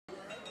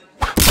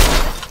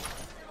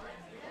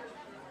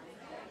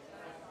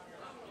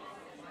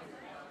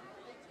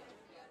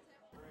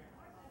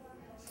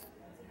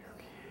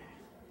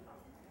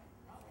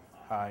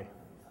Hi.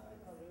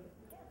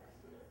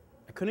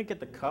 I couldn't get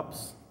the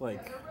cups,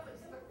 like,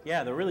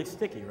 yeah, they're really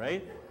sticky,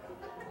 right?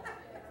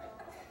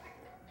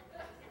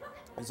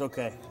 It's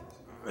okay.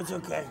 It's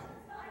okay.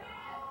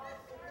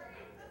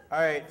 All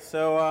right,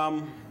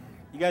 so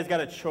you guys got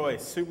a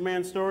choice,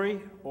 Superman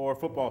story or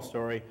football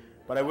story,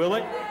 but I will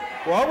let,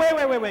 well,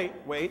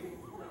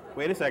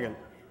 wait a second.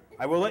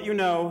 I will let you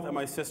know that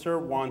my sister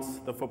wants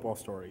the football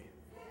story.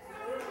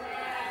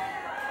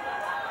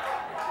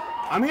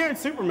 I'm hearing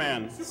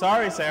Superman.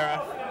 Sorry,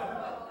 Sarah.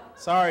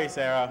 Sorry,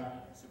 Sarah.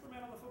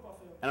 Superman on the football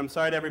field. And I'm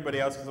sorry to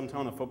everybody else because I'm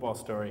telling a football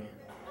story.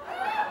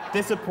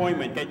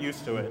 Disappointment, get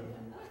used to it.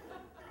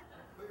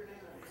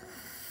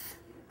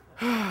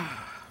 I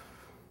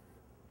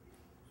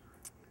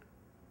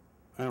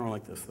don't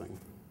like this thing.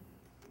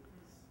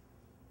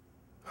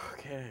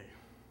 Okay.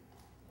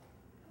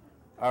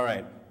 All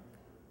right.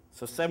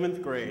 So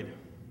 7th grade,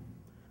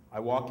 I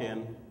walk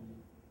in.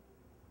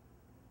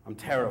 I'm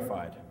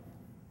terrified.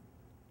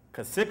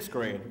 Because 6th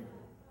grade,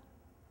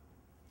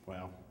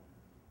 well,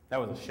 that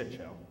was a shit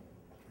show.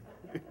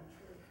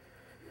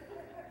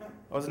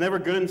 I was never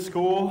good in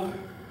school.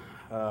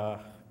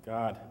 God,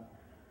 I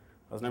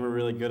was never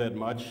really good at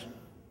much,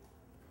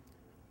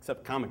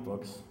 except comic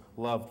books.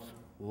 Loved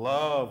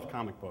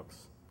comic books.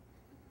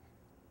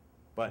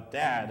 But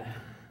Dad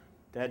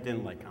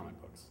didn't like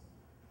comic books.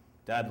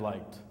 Dad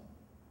liked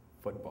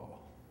football.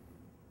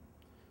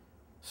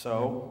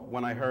 So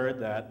when I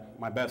heard that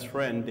my best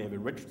friend,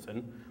 David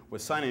Richardson,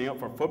 was signing up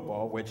for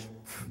football, which,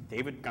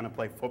 David gonna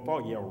play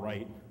football? Yeah,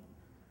 right.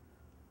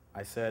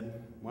 I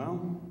said,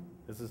 well,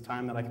 this is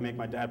time that I can make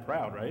my dad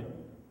proud, right?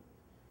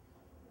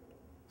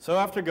 So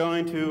after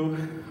going to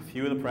a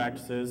few of the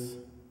practices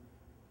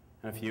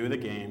and a few of the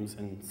games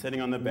and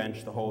sitting on the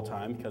bench the whole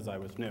time because I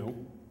was new,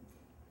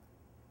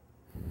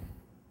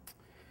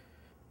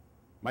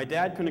 my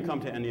dad couldn't come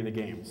to any of the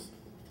games.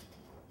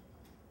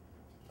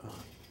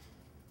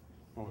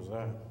 What was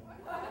that?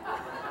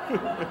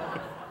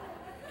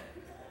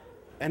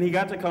 And he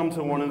got to come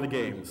to one of the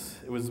games.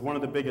 It was one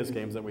of the biggest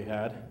games that we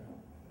had.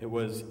 It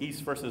was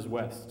East versus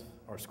West.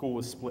 Our school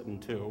was split in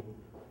two.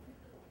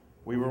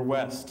 We were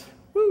West.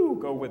 Woo,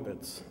 go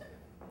Whippets.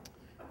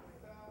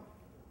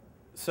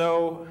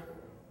 So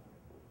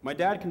my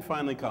dad can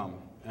finally come,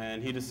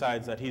 and he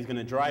decides that he's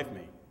gonna drive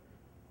me.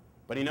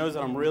 But he knows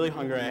that I'm really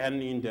hungry, I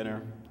hadn't eaten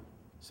dinner,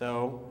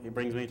 so he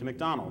brings me to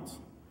McDonald's.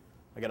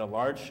 I get a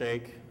large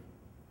shake,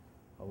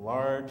 a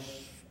large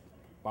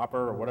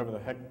Whopper, or whatever the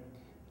heck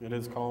it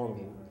is called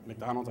in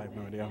McDonald's, I have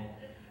no idea,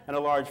 and a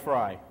large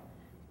fry.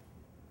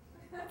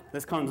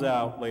 This comes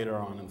out later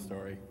on in the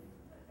story.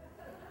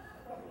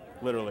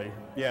 Literally,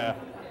 yeah.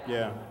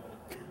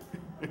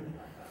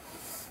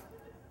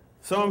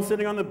 So I'm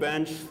sitting on the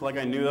bench like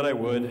I knew that I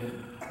would.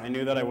 I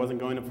knew that I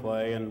wasn't going to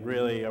play, and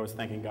really I was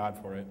thanking God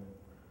for it.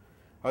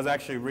 I was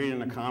actually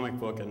reading a comic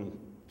book and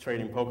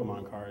trading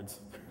Pokemon cards.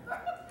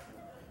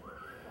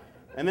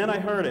 And then I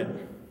heard it.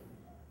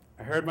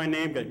 I heard my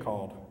name get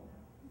called.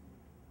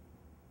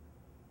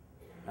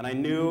 And I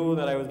knew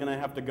that I was gonna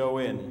have to go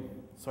in.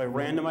 So I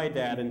ran to my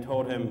dad and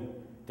told him,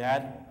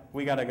 Dad,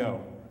 we gotta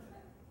go.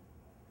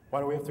 Why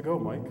do we have to go,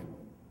 Mike?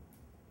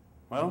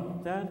 Well,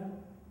 Dad,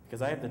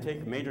 because I have to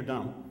take a major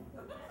dump.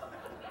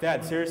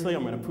 Dad, seriously,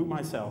 I'm gonna poop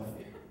myself.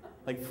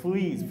 Like,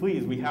 please,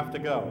 we have to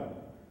go.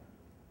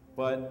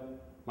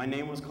 But my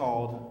name was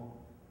called,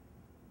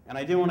 and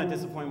I didn't want to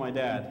disappoint my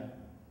dad,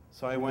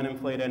 so I went and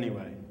played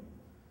anyway.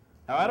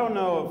 Now, I don't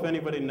know if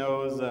anybody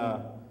knows,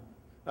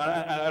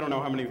 I don't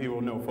know how many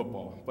people know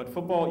football, but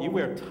football, you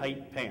wear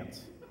tight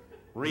pants,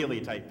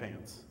 really tight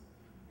pants.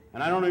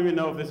 And I don't even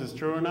know if this is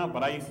true or not,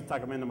 but I used to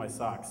tuck them into my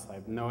socks. I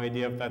have no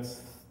idea if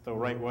that's the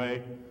right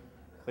way,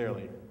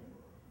 clearly.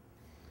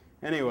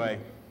 Anyway,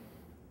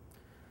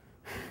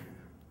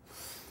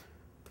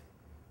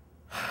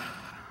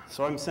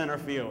 so I'm center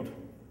field.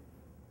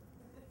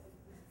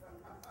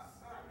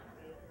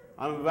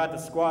 I'm about to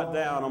squat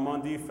down, I'm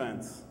on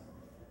defense.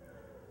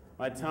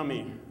 My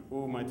tummy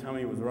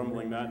was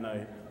rumbling that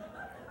night.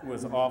 It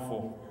was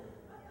awful.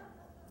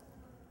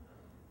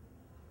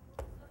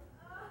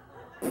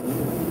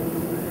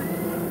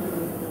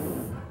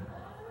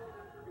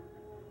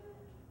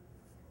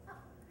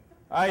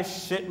 I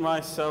shit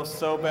myself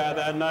so bad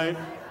that night.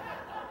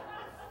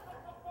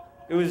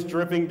 It was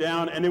dripping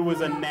down, and it was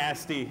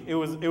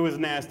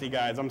nasty,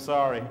 guys. I'm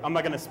sorry. I'm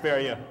not gonna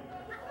spare you.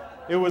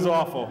 It was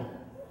awful.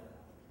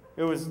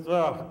 It was,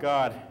 oh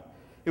God.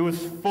 It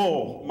was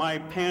full. My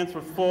pants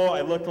were full.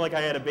 I looked like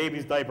I had a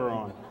baby's diaper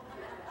on.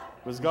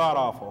 It was god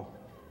awful.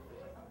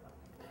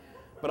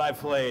 But I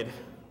played.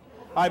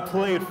 I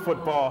played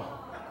football.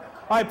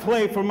 I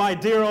played for my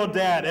dear old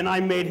dad, and I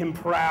made him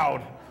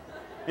proud.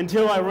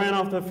 Until I ran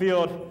off the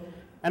field,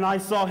 and I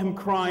saw him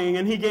crying,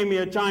 and he gave me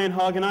a giant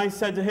hug, and I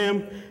said to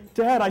him,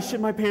 Dad, I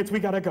shit my pants, we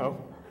gotta go.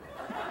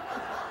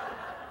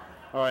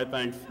 All right,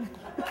 thanks.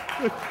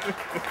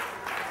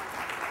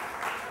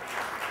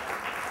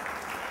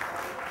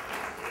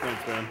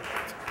 Thanks, man.